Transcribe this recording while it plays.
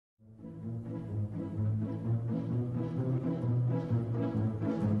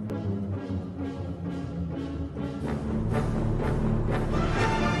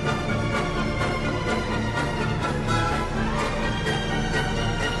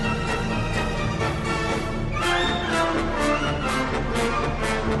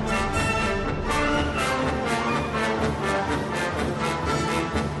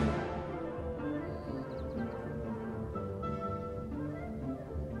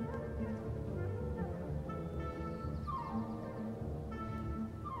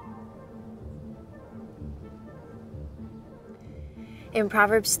In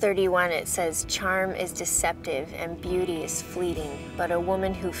Proverbs 31, it says, "Charm is deceptive and beauty is fleeting, but a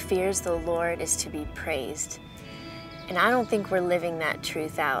woman who fears the Lord is to be praised." And I don't think we're living that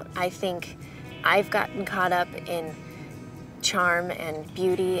truth out. I think I've gotten caught up in charm and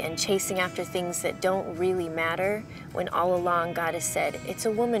beauty and chasing after things that don't really matter, when all along God has said, it's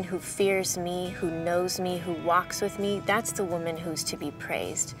a woman who fears me, who knows me, who walks with me. That's the woman who's to be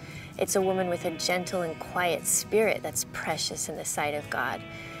praised. It's a woman with a gentle and quiet spirit that's precious in the sight of God.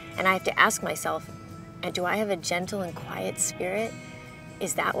 And I have to ask myself, do I have a gentle and quiet spirit?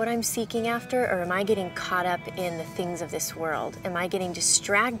 Is that what I'm seeking after, or am I getting caught up in the things of this world? Am I getting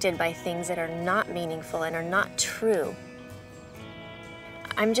distracted by things that are not meaningful and are not true?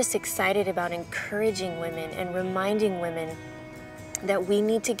 I'm just excited about encouraging women and reminding women that we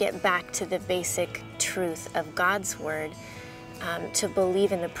need to get back to the basic truth of God's Word, to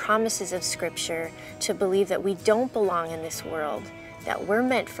believe in the promises of Scripture, to believe that we don't belong in this world, that we're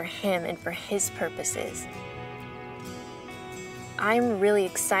meant for Him and for His purposes. I'm really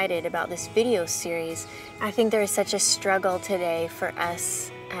excited about this video series. I think there is such a struggle today for us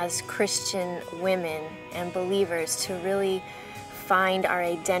as Christian women and believers to really find our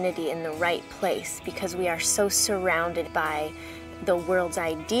identity in the right place, because we are so surrounded by the world's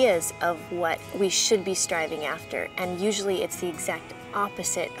ideas of what we should be striving after. And usually it's the exact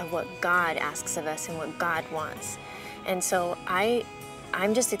opposite of what God asks of us and what God wants. And so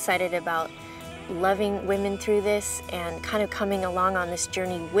I'm just excited about loving women through this and kind of coming along on this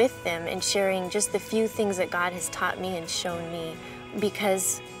journey with them and sharing just the few things that God has taught me and shown me,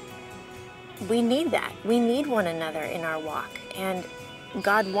 because we need that. We need one another in our walk, and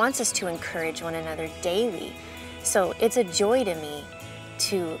God wants us to encourage one another daily. So it's a joy to me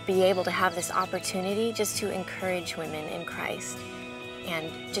to be able to have this opportunity just to encourage women in Christ and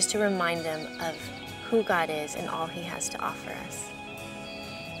just to remind them of who God is and all He has to offer us.